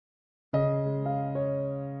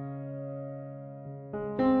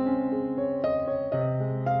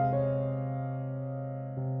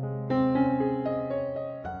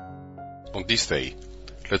On this day,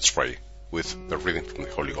 let's pray with the reading from the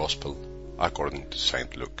Holy Gospel according to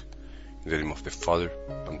Saint Luke, in the name of the Father,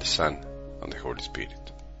 and the Son, and the Holy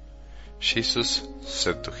Spirit. Jesus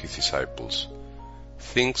said to his disciples,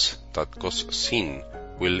 "Things that cause sin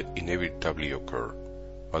will inevitably occur,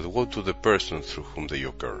 but woe to the person through whom they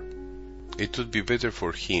occur. It would be better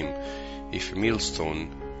for him if a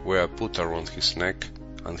millstone were put around his neck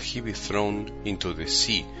and he be thrown into the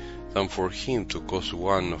sea, than for him to cause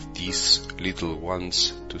one of these little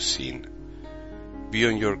ones to sin. Be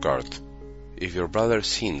on your guard. If your brother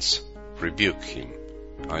sins, rebuke him,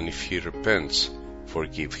 and if he repents,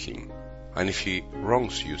 forgive him. And if he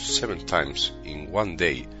wrongs you 7 times in one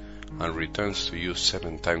day, and returns to you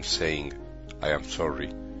 7 times saying, 'I am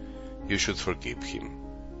sorry,' you should forgive him."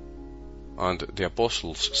 And the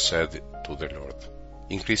apostles said to the Lord,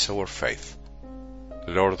 "Increase our faith."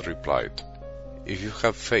 The Lord replied, "If you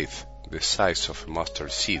have faith the size of a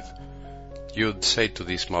mustard seed, you would say to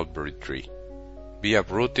this mulberry tree, 'Be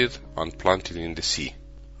uprooted and planted in the sea,'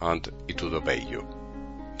 and it would obey you."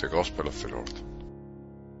 The Gospel of the Lord.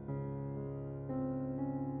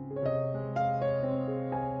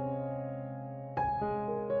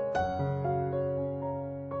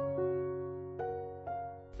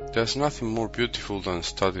 There's nothing more beautiful than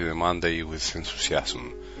starting a Monday with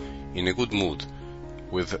enthusiasm, in a good mood,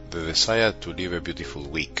 with the desire to live a beautiful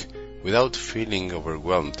week, without feeling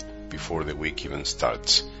overwhelmed before the week even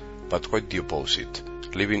starts, but quite the opposite,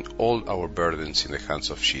 leaving all our burdens in the hands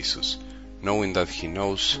of Jesus, knowing that He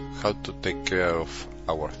knows how to take care of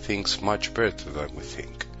our things much better than we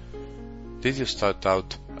think. Did you start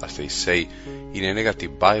out, as they say, in a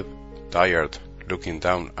negative vibe, tired, looking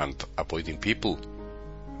down and avoiding people?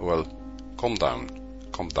 Well, calm down.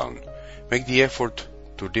 Make the effort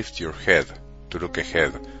to lift your head, to look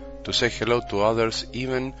ahead, to say hello to others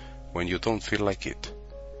even when you don't feel like it.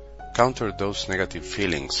 Counter those negative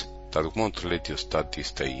feelings that won't let you start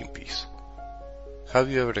this day in peace. Have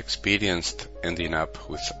you ever experienced ending up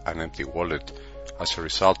with an empty wallet as a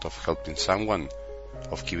result of helping someone,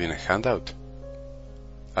 of giving a handout?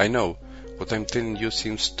 I know what I'm telling you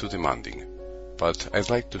seems too demanding, but I'd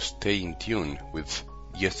like to stay in tune with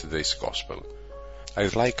yesterday's Gospel.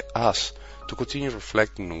 I'd like us to continue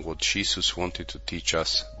reflecting on what Jesus wanted to teach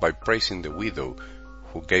us by praising the widow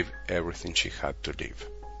who gave everything she had to live.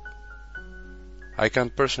 I can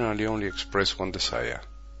personally only express one desire.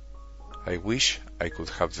 I wish I could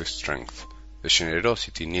have the strength, the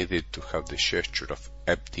generosity needed to have the gesture of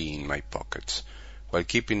emptying my pockets, while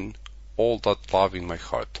keeping all that love in my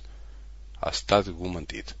heart, as that woman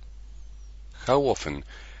did. How often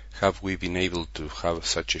have we been able to have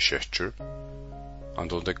such a gesture?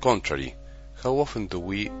 And on the contrary, how often do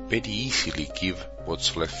we very easily give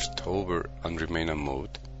what's left over and remain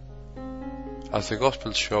unmoved? As the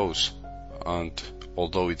Gospel shows, and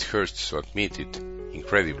although it hurts to admit it,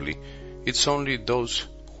 incredibly, it's only those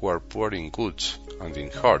who are poor in goods and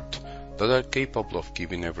in heart that are capable of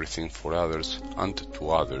giving everything for others and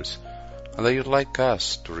to others, and I would like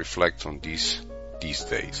us to reflect on these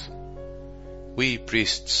days. We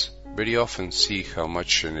priests very often see how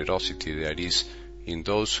much generosity there is in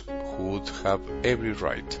those who would have every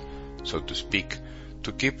right, so to speak,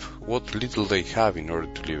 to keep what little they have in order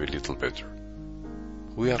to live a little better.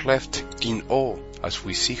 We are left in awe as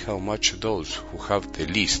we see how much those who have the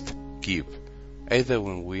least give, either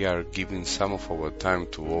when we are giving some of our time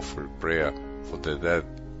to offer prayer for the dead,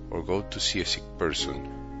 or go to see a sick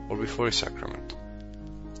person, or before a sacrament.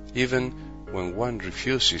 Even when one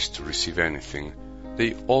refuses to receive anything,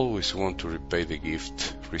 they always want to repay the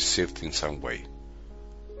gift received in some way.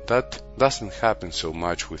 That doesn't happen so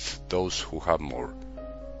much with those who have more.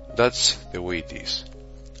 That's the way it is,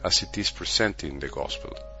 as it is presented in the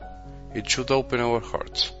Gospel. It should open our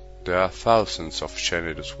hearts. There are thousands of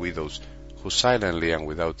generous widows who silently and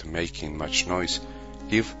without making much noise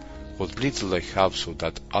give what little they have so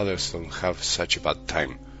that others don't have such a bad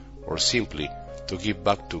time, or simply to give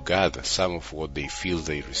back to God some of what they feel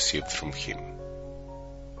they received from Him.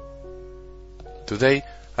 Today,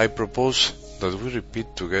 I propose that we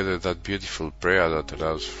repeat together that beautiful prayer that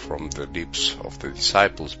arose from the lips of the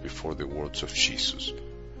disciples before the words of Jesus.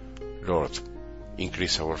 Lord,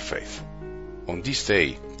 increase our faith. On this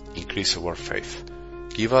day, increase our faith.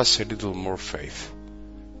 Give us a little more faith.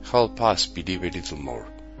 Help us believe a little more.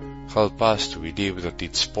 Help us to believe that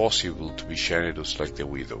it's possible to be generous like the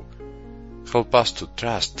widow. Help us to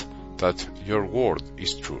trust that your word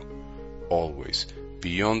is true, always,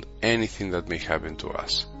 beyond anything that may happen to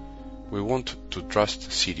us. We want to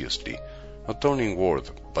trust seriously, not only in word,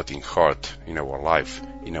 but in heart, in our life,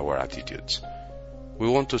 in our attitudes. We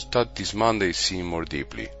want to start this Monday seeing more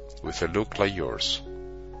deeply, with a look like yours,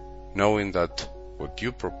 knowing that what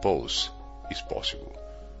you propose is possible.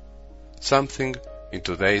 Something in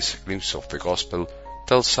today's glimpse of the gospel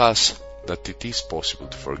tells us that it is possible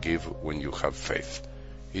to forgive when you have faith.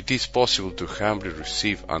 It is possible to humbly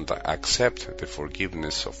receive and accept the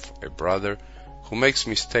forgiveness of a brother who makes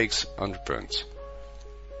mistakes and repents.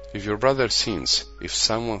 If your brother sins, if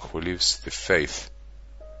someone who lives the faith,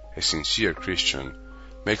 a sincere Christian,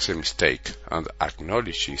 makes a mistake and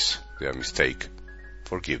acknowledges their mistake,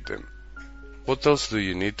 forgive them. What else do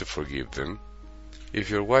you need to forgive them? If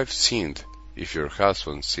your wife sinned, if your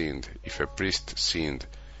husband sinned, if a priest sinned,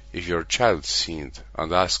 if your child sinned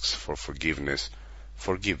and asks for forgiveness,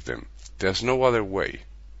 forgive them. There's no other way.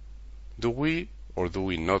 Do we or do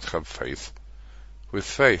we not have faith? With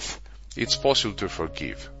faith, it's possible to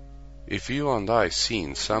forgive. If you and I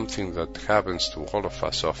sin, something that happens to all of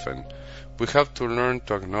us often, we have to learn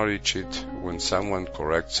to acknowledge it when someone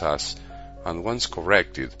corrects us, and once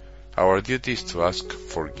corrected, our duty is to ask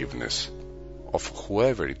forgiveness of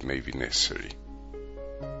whoever it may be necessary.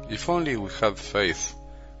 If only we had faith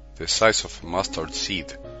the size of a mustard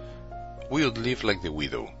seed, we would live like the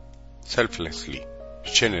widow, selflessly,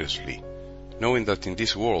 generously, knowing that in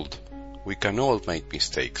this world we can all make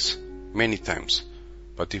mistakes, many times,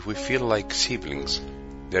 but if we feel like siblings,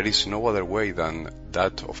 there is no other way than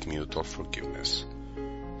that of mutual forgiveness.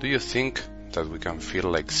 Do you think that we can feel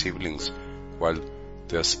like siblings while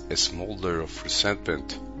there's a smolder of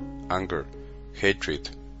resentment, anger, hatred,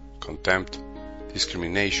 contempt,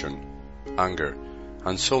 discrimination, anger,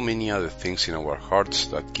 and so many other things in our hearts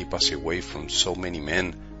that keep us away from so many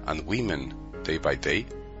men and women day by day?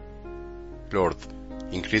 Lord,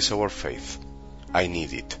 increase our faith. I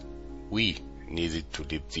need it. We need it to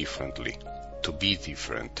live differently, to be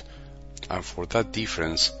different, and for that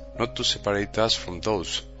difference not to separate us from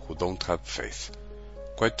those who don't have faith.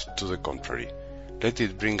 Quite to the contrary, let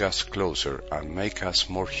it bring us closer and make us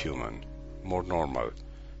more human, more normal,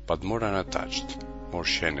 but more unattached, more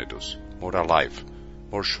generous, more alive,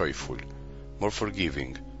 more joyful, more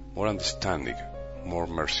forgiving, more understanding, more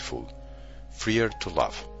merciful, freer to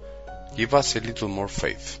love. Give us a little more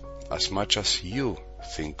faith, as much as you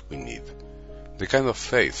think we need. The kind of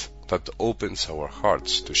faith that opens our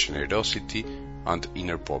hearts to generosity and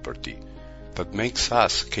inner poverty, that makes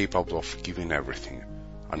us capable of giving everything,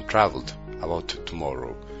 untraveled about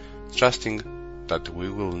tomorrow, trusting that we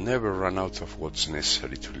will never run out of what's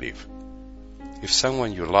necessary to live. If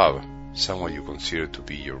someone you love, someone you consider to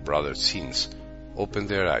be your brother sins, open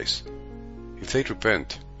their eyes. If they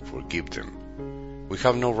repent, forgive them. We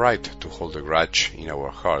have no right to hold a grudge in our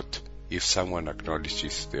heart if someone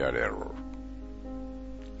acknowledges their error.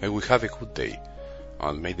 May we have a good day,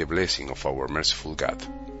 and may the blessing of our merciful God,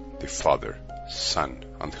 the Father, Son,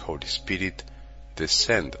 and Holy Spirit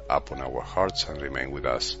descend upon our hearts and remain with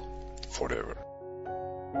us forever.